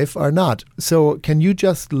 5 are not. So can you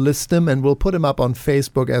just list them, and we'll put them up on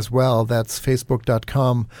Facebook as well. That's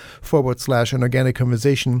facebook.com/An Organic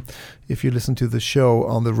Conversation. If you listen to the show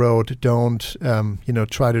on the road, don't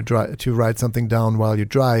try to write something down while you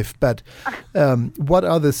drive. But what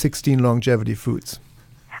are the 16 longevity foods?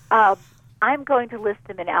 I'm going to list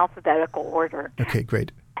them in alphabetical order. Okay,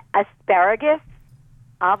 great. Asparagus,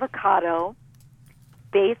 avocado,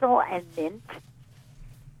 basil and mint,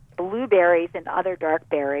 blueberries and other dark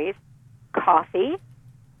berries, coffee,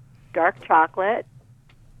 dark chocolate,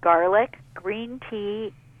 garlic, green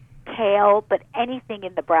tea, kale, but anything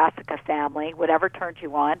in the brassica family, whatever turns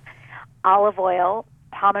you on, olive oil,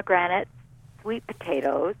 pomegranates, sweet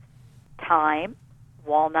potatoes, thyme,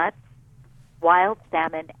 walnuts, wild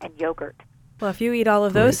salmon, and yogurt. Well, if you eat all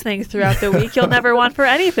of those things throughout the week, you'll never want for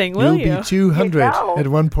anything, will you? You'll be 200 at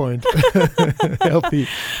one point.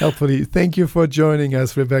 Healthfully. Thank you for joining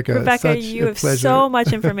us, Rebecca. Rebecca, you have so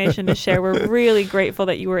much information to share. We're really grateful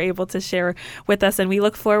that you were able to share with us, and we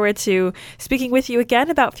look forward to speaking with you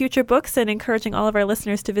again about future books and encouraging all of our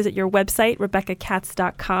listeners to visit your website,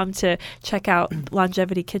 RebeccaKatz.com, to check out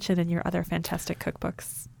Longevity Kitchen and your other fantastic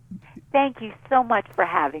cookbooks. Thank you so much for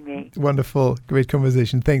having me. Wonderful. Great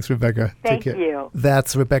conversation. Thanks, Rebecca. Thank you.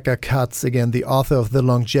 That's Rebecca Katz, again, the author of The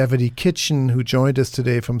Longevity Kitchen, who joined us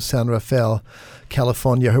today from San Rafael,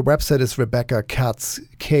 California. Her website is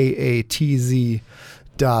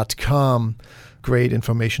RebeccaKatz.com. Great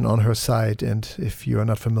information on her site. And if you are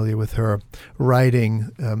not familiar with her writing,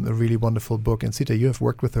 a really wonderful book. And Sita, you have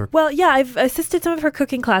worked with her. Well, yeah, I've assisted some of her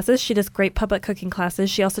cooking classes. She does great public cooking classes.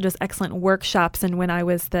 She also does excellent workshops. And when I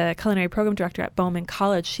was the culinary program director at Bowman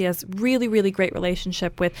College, she has really, really great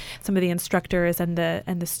relationship with some of the instructors and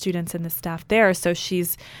the students and the staff there. So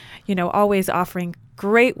she's, always offering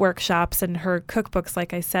great workshops, and her cookbooks,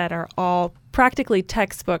 like I said, are all practically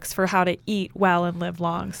textbooks for how to eat well and live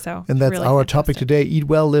long. And that's really our topic today, Eat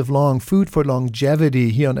Well, Live Long, Food for Longevity,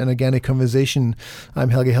 here on An Organic Conversation. I'm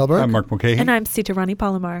Helge Hellberg. I'm Mark Mulcahy. And I'm Sita Rani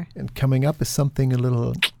Palomar. And coming up is something a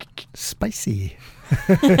little spicy.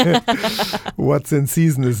 What's in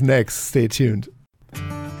season is next. Stay tuned.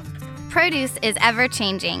 Produce is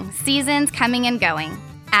ever-changing, seasons coming and going.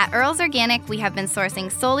 At Earls Organic, we have been sourcing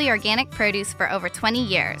solely organic produce for over 20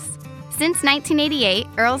 years. Since 1988,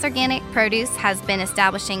 Earls Organic Produce has been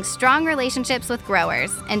establishing strong relationships with growers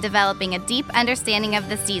and developing a deep understanding of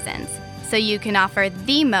the seasons, so you can offer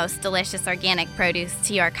the most delicious organic produce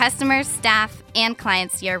to your customers, staff, and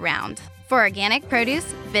clients year-round. For organic produce,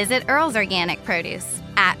 visit Earls Organic Produce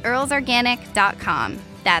at earlsorganic.com.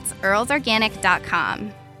 That's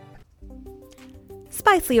earlsorganic.com.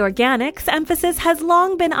 Spicely Organic's emphasis has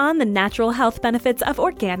long been on the natural health benefits of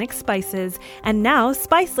organic spices, and now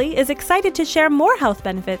Spicely is excited to share more health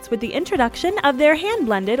benefits with the introduction of their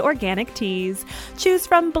hand-blended organic teas. Choose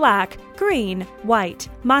from black, green, white,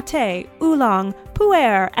 mate, oolong,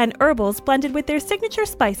 pu'er, and herbals blended with their signature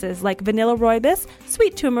spices like vanilla rooibos,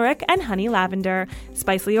 sweet turmeric, and honey lavender.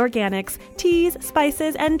 Spicely Organics, teas,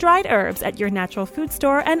 spices, and dried herbs at your natural food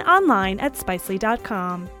store and online at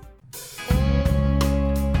spicely.com.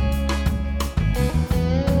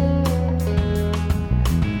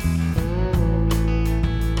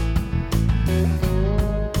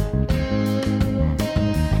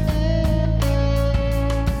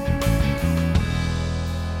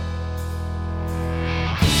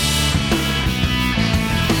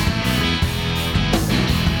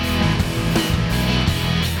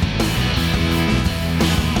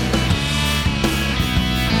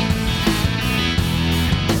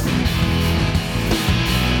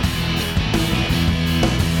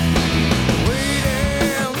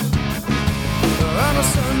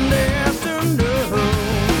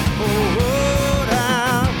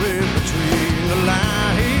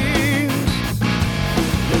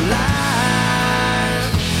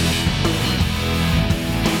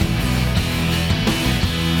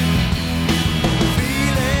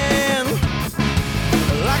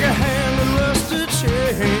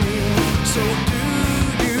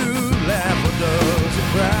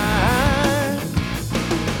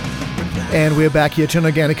 And we're back here to an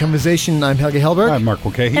Organic Conversation. I'm Helge Hellberg. I'm Mark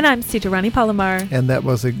Mulcahy. And I'm Sita Rani Palomar. And that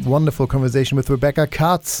was a wonderful conversation with Rebecca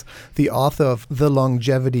Katz, the author of The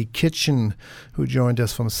Longevity Kitchen, who joined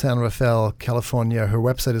us from San Rafael, California. Her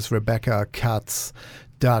website is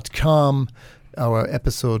RebeccaKatz.com. Our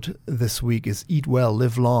episode this week is Eat Well,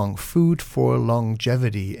 Live Long, Food for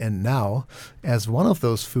Longevity. And now, as one of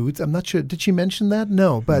those foods, I'm not sure, did she mention that?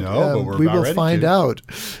 No, but we will find out.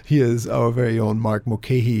 He is our very own Mark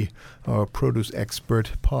Mulcahy, our produce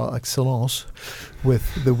expert par excellence,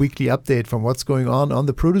 with the weekly update from what's going on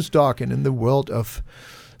the produce dock and in the world of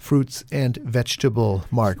fruits and vegetable.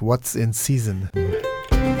 Mark, what's in season?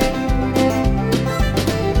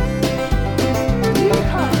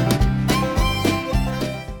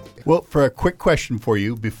 Well, for a quick question for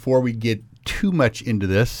you before we get too much into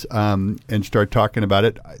this and start talking about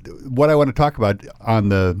it, what I want to talk about on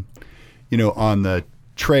the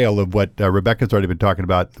trail of what Rebecca's already been talking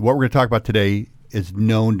about, what we're going to talk about today is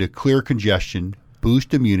known to clear congestion,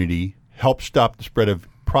 boost immunity, help stop the spread of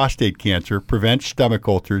prostate cancer, prevent stomach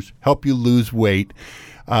ulcers, help you lose weight,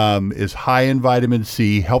 is high in vitamin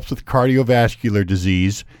C, helps with cardiovascular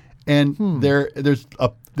disease, and they're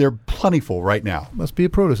plentiful right now. Must be a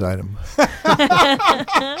produce item.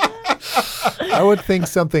 I would think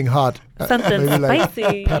something hot. Something spicy.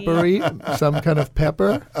 Like peppery, some kind of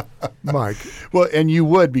pepper. Mark. Well, and you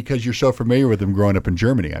would because you're so familiar with them growing up in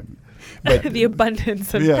Germany. But, the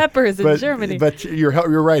abundance of peppers in Germany. But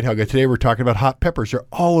you're right, Helga. Today we're talking about hot peppers. They're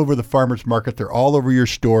all over the farmer's market. They're all over your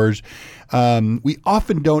stores. We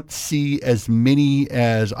often don't see as many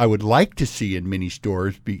as I would like to see in many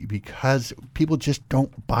stores because people just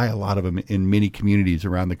don't buy a lot of them in many communities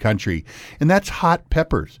around the country. And that's hot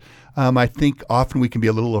peppers. I think often we can be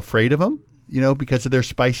a little afraid of them, because of their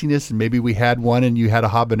spiciness. And maybe we had one and you had a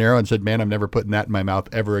habanero and said, man, I'm never putting that in my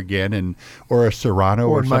mouth ever again. Or a serrano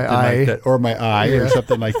or something like that. Or my eye or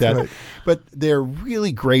something like that. Right. But they're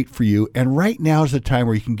really great for you. And right now is the time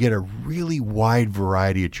where you can get a really wide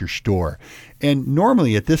variety at your store. And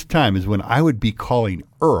normally at this time is when I would be calling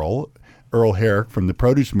Earl Herrick from the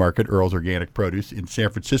produce market, Earl's Organic Produce in San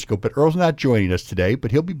Francisco. But Earl's not joining us today, but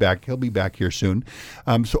he'll be back. He'll be back here soon.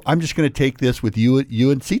 So I'm just going to take this with you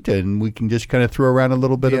and Sita, and we can just kind of throw around a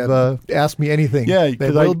little bit of... ask me anything. Yeah,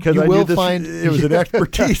 because I knew it was an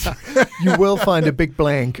expertise. You will find a big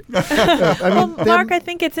blank. Mark, I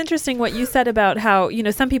think it's interesting what you said about how,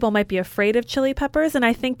 some people might be afraid of chili peppers, and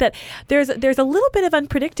I think that there's a little bit of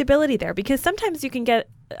unpredictability there, because sometimes you can get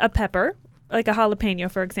a pepper, like a jalapeno,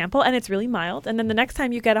 for example, and it's really mild. And then the next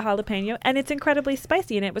time you get a jalapeno, and it's incredibly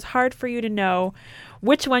spicy, and it was hard for you to know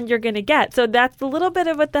which one you're going to get. So that's a little bit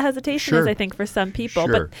of what the hesitation is, I think, for some people.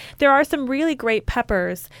 But there are some really great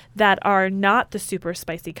peppers that are not the super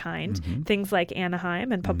spicy kind. Mm-hmm. Things like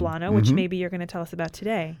Anaheim and Poblano, which maybe you're going to tell us about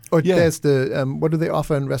today. Or there's the, what do they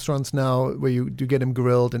offer in restaurants now where you do get them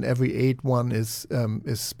grilled and every 8 one is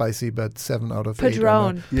spicy, but 7 out of 8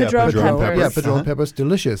 Padron. Padron peppers. Yeah, Padron peppers,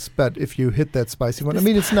 delicious. But if you hit that spicy one,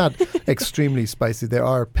 it's not extremely spicy. There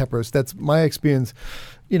are peppers. That's my experience.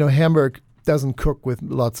 Hamburg doesn't cook with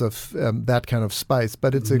lots of that kind of spice,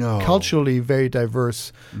 but it's a culturally very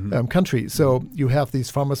diverse country. So you have these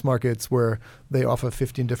farmers markets where they offer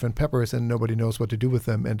 15 different peppers and nobody knows what to do with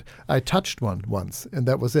them. And I touched one once, and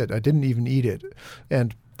that was it. I didn't even eat it.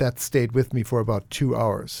 And that stayed with me for about 2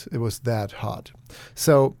 hours. It was that hot.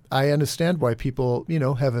 So I understand why people,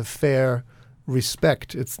 have a fair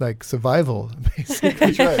respect. It's like survival,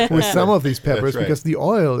 basically, with some of these peppers, because the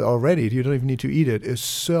oil already, you don't even need to eat it, is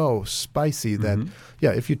so spicy that,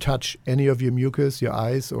 if you touch any of your mucus, your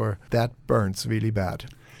eyes, or that burns really bad.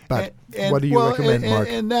 But what do you recommend, Mark?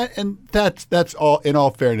 And that's all. In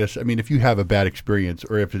all fairness, if you have a bad experience,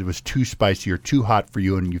 or if it was too spicy or too hot for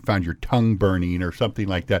you, and you found your tongue burning or something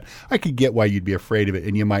like that, I could get why you'd be afraid of it,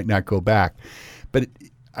 and you might not go back. But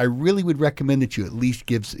I really would recommend that you at least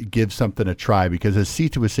give something a try, because as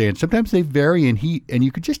Sita was saying, sometimes they vary in heat, and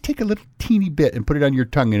you could just take a little teeny bit and put it on your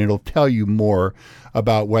tongue, and it'll tell you more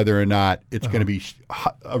about whether or not it's going to be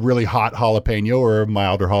a really hot jalapeno or a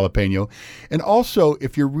milder jalapeno. And also,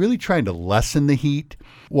 if you're really trying to lessen the heat,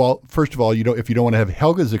 well, first of all, if you don't want to have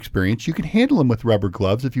Helga's experience, you can handle them with rubber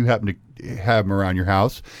gloves if you happen to have them around your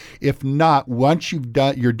house. If not, once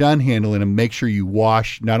you're done handling them, make sure you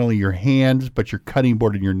wash not only your hands but your cutting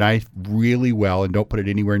board and your knife really well, and don't put it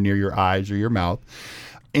anywhere near your eyes or your mouth.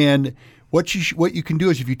 And what you can do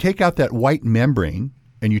is, if you take out that white membrane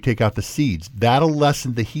and you take out the seeds, that'll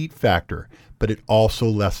lessen the heat factor, but it also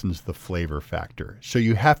lessens the flavor factor. So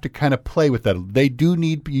you have to kind of play with that.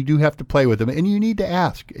 You do have to play with them, and you need to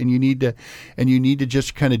ask, and you need to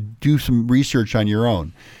just kind of do some research on your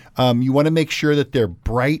own. You want to make sure that they're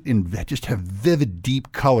bright and that just have vivid,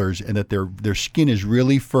 deep colors, and that their skin is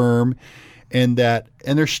really firm, and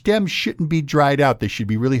their stems shouldn't be dried out. They should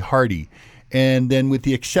be really hardy. And then with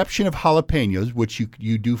the exception of jalapenos, which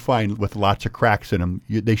you do find with lots of cracks in them,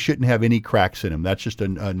 they shouldn't have any cracks in them. That's just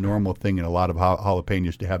a normal thing in a lot of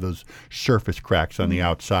jalapenos to have those surface cracks on the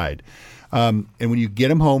outside. And when you get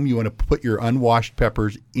them home, you want to put your unwashed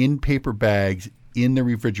peppers in paper bags in the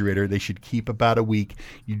refrigerator. They should keep about a week.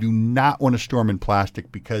 You do not want to store them in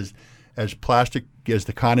plastic, because as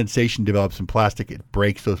the condensation develops in plastic, it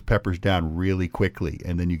breaks those peppers down really quickly,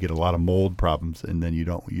 and then you get a lot of mold problems, and then you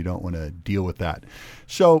don't want to deal with that.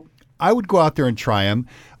 So I would go out there and try them.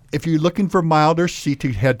 If you're looking for milder,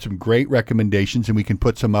 CT had some great recommendations, and we can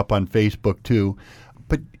put some up on Facebook too.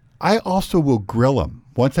 But I also will grill them.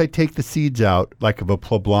 Once I take the seeds out, like of a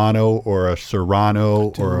poblano or a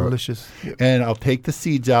serrano, delicious. And I'll take the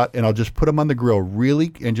seeds out and I'll just put them on the grill really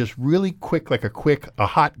quick, like a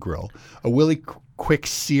hot grill, a really quick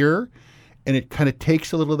sear, and it kind of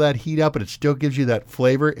takes a little of that heat out, but it still gives you that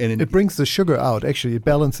flavor. And it brings the sugar out. Actually, it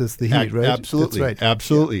balances the heat, right? Absolutely, that's right.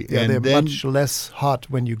 Absolutely. Yeah, and they're much less hot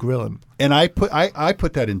when you grill them. And I put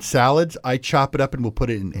that in salads. I chop it up and we'll put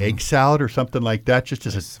it in egg salad or something like that, just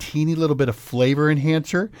as a teeny little bit of flavor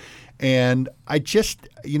enhancer. And it's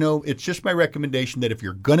just my recommendation that if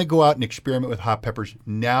you're going to go out and experiment with hot peppers,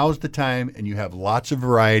 now's the time, and you have lots of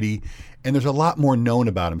variety. And there's a lot more known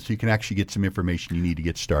about them, so you can actually get some information you need to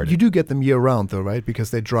get started. You do get them year-round, though, right?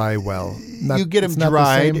 Because they dry well. You get them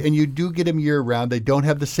dried, and you do get them year-round. They don't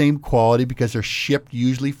have the same quality because they're shipped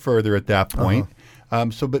usually further at that point.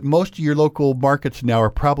 But most of your local markets now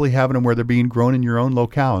are probably having them where they're being grown in your own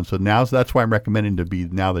locale. And so that's why I'm recommending to be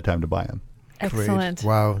now the time to buy them. Excellent. Great.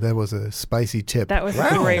 Wow, that was a spicy tip. That was a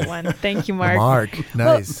great one. Thank you, Mark. Mark,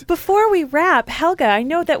 nice. Well, before we wrap, Helga, I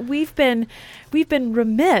know that we've been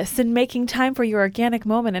remiss in making time for your organic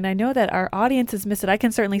moment, and I know that our audience has missed it. I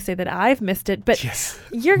can certainly say that I've missed it, but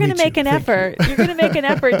you're going to make an effort. You're going to make an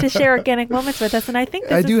effort to share organic moments with us, and I think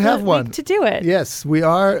this is the week to do it. Yes, we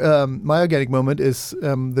are. My organic moment is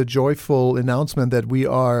the joyful announcement that we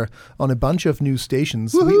are on a bunch of new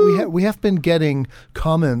stations. We have been getting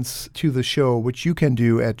comments to the show, which you can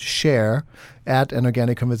do at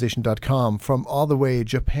share@anorganicconversation.com from all the way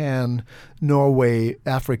Japan, Norway,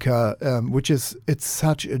 Africa, it's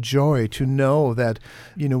such a joy to know that,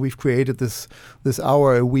 we've created this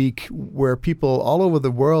hour a week where people all over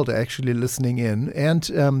the world are actually listening in.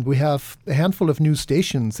 And we have a handful of new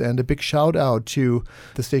stations, and a big shout out to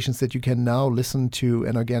the stations that you can now listen to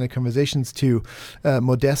in Organic Conversations to: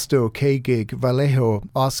 Modesto, K-Gig, Vallejo,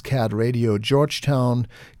 OzCat Radio, Georgetown,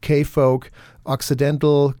 K-Folk,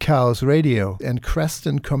 Occidental Cows Radio, and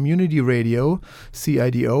Creston Community Radio,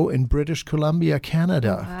 CIDO, in British Columbia,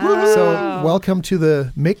 Canada. Wow. So welcome to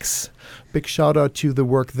the mix. Big shout out to the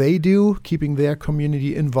work they do, keeping their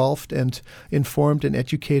community involved and informed and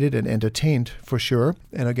educated and entertained, for sure.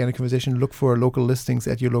 And Organic Conversation, look for local listings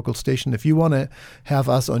at your local station. If you want to have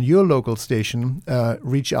us on your local station,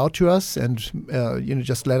 reach out to us and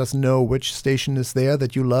just let us know which station is there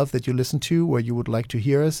that you love, that you listen to, where you would like to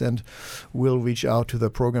hear us, and we'll reach out to the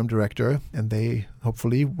program director, and they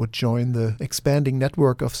hopefully would join the expanding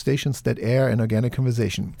network of stations that air an Organic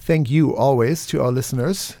Conversation. Thank you always to our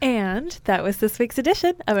listeners. And that was this week's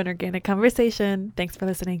edition of An Organic Conversation. Thanks for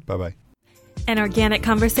listening. Bye-bye. An Organic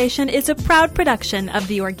Conversation is a proud production of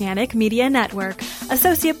the Organic Media Network.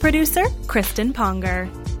 Associate producer, Kristen Ponger.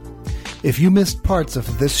 If you missed parts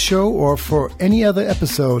of this show or for any other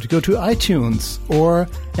episode, go to iTunes or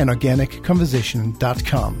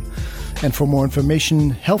anorganicconversation.com. And for more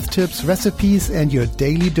information, health tips, recipes, and your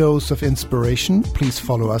daily dose of inspiration, please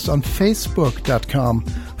follow us on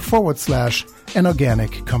Facebook.com/An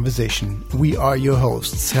Organic Conversation. We are your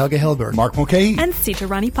hosts, Helga Hellberg, Mark Mulcahy, and Sita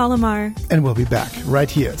Rani Palomar. And we'll be back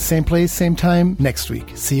right here, same place, same time, next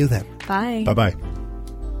week. See you then. Bye. Bye-bye.